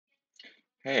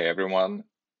Hey everyone,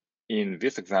 in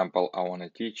this example I want to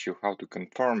teach you how to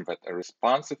confirm that a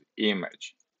responsive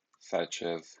image, such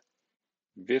as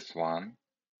this one,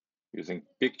 using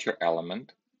picture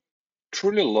element,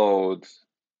 truly loads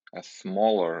a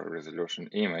smaller resolution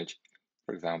image,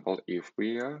 for example, if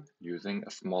we are using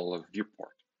a smaller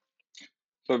viewport.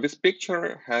 So this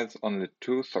picture has only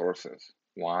two sources.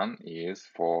 One is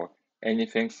for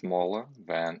anything smaller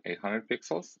than 800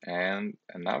 pixels and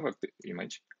another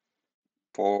image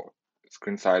for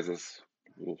screen sizes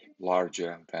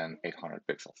larger than 800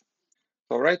 pixels.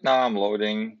 So right now I'm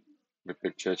loading the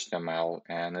picture HTML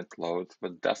and it loads the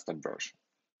desktop version.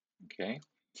 Okay.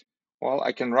 Well,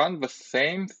 I can run the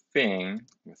same thing,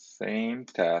 the same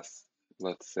test,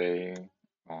 let's say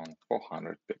on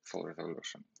 400 pixel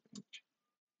resolution image.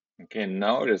 Okay,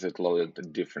 notice it loaded a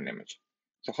different image.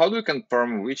 So how do we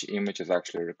confirm which image is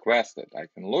actually requested? I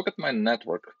can look at my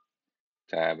network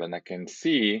tab and I can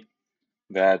see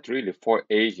that really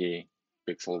 480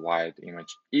 pixel wide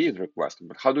image is requested,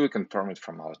 but how do we confirm it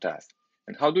from our test?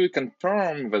 And how do we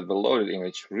confirm that the loaded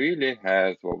image really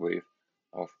has a width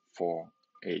of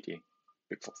 480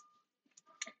 pixels?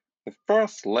 But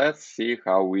first, let's see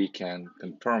how we can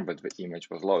confirm that the image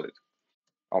was loaded,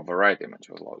 or the right image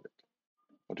was loaded.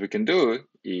 What we can do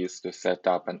is to set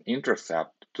up an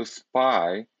intercept to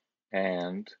spy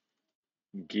and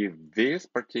give this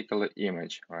particular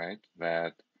image, right,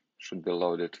 that should be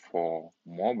loaded for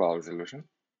mobile resolution,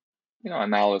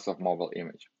 analysis of mobile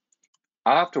image.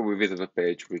 After we visit the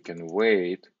page, we can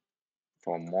wait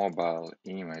for mobile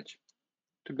image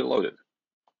to be loaded.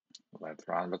 Let's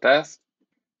run the test.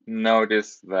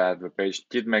 Notice that the page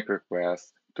did make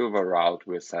request to the route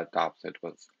we set up, so it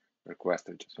was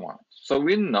requested just once. So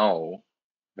we know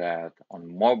that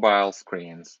on mobile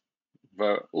screens,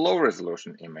 the low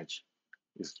resolution image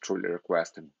is truly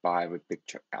requested by the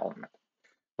picture element.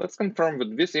 Let's confirm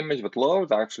that this image that loads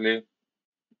actually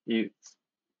is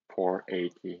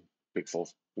 480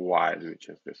 pixels wide, which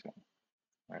is this one,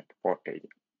 right? 480.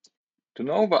 To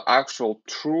know the actual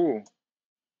true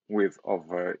width of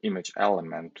the image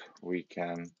element, we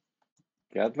can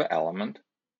get the element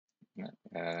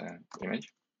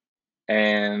image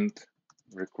and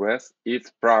request its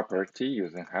property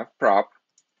using have_prop.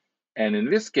 And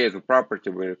in this case, the property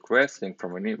we're requesting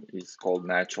from an image is called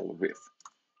natural width.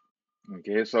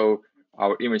 Okay, so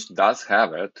our image does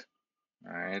have it,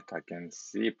 right? I can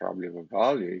see probably the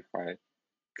value if I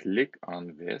click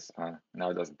on this.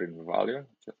 Now it doesn't bring the value,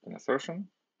 just an assertion.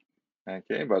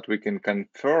 Okay, but we can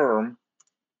confirm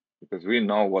because we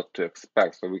know what to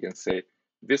expect. So we can say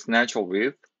this natural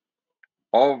width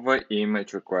of the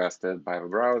image requested by the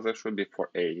browser should be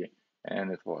 480,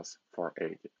 and it was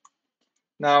 480.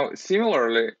 Now,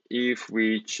 similarly, if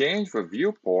we change the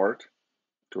viewport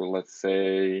to, let's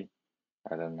say,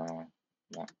 I don't know,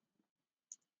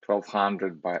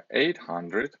 1200 by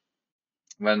 800,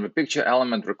 when the picture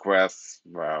element requests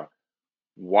the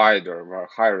wider, the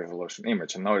high resolution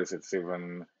image, and notice it's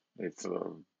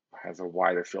has a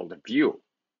wider field of view.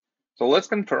 So let's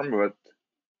confirm that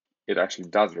it actually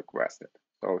does request it.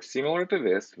 So similar to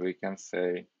this, we can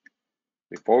say,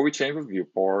 before we change the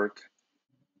viewport,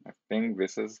 I think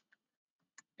this is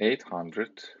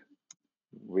 800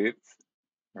 width,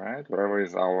 right? Whatever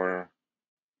is our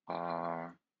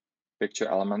picture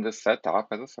element is set up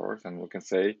as a source, and we can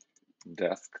say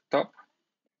desktop.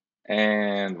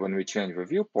 And when we change the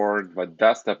viewport, the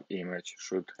desktop image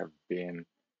should have been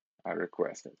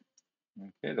requested.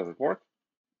 Okay, does it work?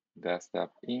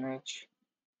 Desktop image,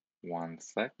 1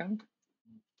 second.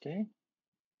 Okay.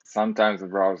 Sometimes the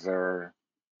browser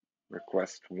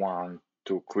requests one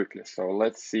too quickly. So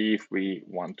let's see if we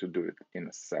want to do it in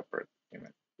a separate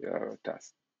image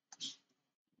test.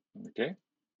 Okay.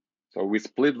 So we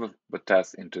split the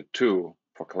test into two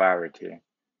for clarity.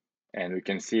 And we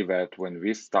can see that when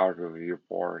we start with a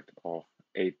viewport of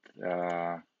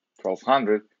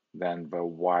 1200, then the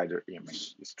wider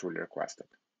image is truly requested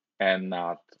and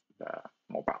not the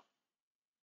mobile.